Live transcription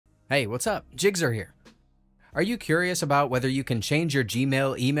Hey, what's up? Jigzer here. Are you curious about whether you can change your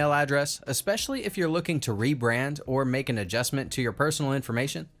Gmail email address, especially if you're looking to rebrand or make an adjustment to your personal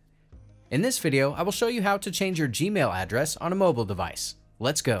information? In this video, I will show you how to change your Gmail address on a mobile device.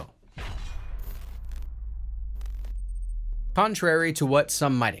 Let's go. Contrary to what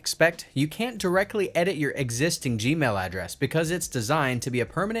some might expect, you can't directly edit your existing Gmail address because it's designed to be a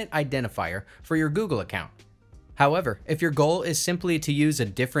permanent identifier for your Google account. However, if your goal is simply to use a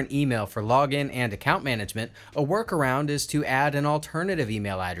different email for login and account management, a workaround is to add an alternative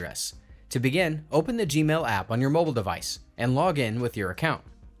email address. To begin, open the Gmail app on your mobile device and log in with your account.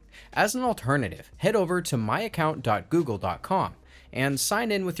 As an alternative, head over to myaccount.google.com and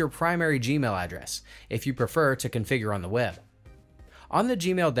sign in with your primary Gmail address if you prefer to configure on the web. On the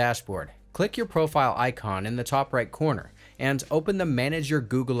Gmail dashboard, click your profile icon in the top right corner and open the Manage Your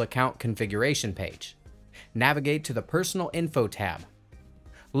Google Account configuration page. Navigate to the Personal Info tab.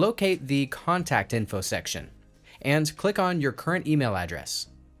 Locate the Contact Info section and click on your current email address.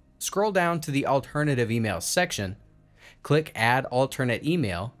 Scroll down to the Alternative Emails section, click Add Alternate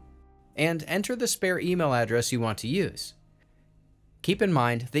Email, and enter the spare email address you want to use. Keep in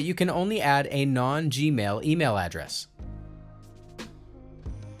mind that you can only add a non-Gmail email address.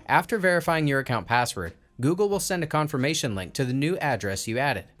 After verifying your account password, Google will send a confirmation link to the new address you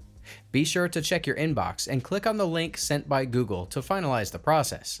added. Be sure to check your inbox and click on the link sent by Google to finalize the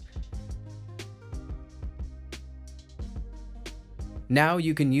process. Now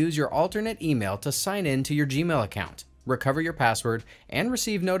you can use your alternate email to sign in to your Gmail account, recover your password, and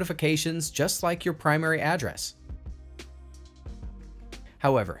receive notifications just like your primary address.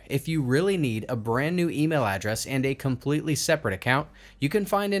 However, if you really need a brand new email address and a completely separate account, you can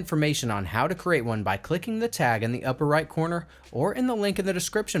find information on how to create one by clicking the tag in the upper right corner or in the link in the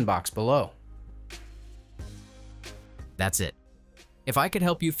description box below. That's it. If I could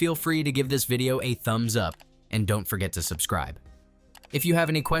help you, feel free to give this video a thumbs up and don't forget to subscribe. If you have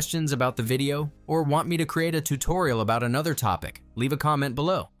any questions about the video or want me to create a tutorial about another topic, leave a comment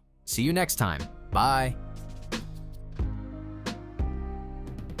below. See you next time. Bye.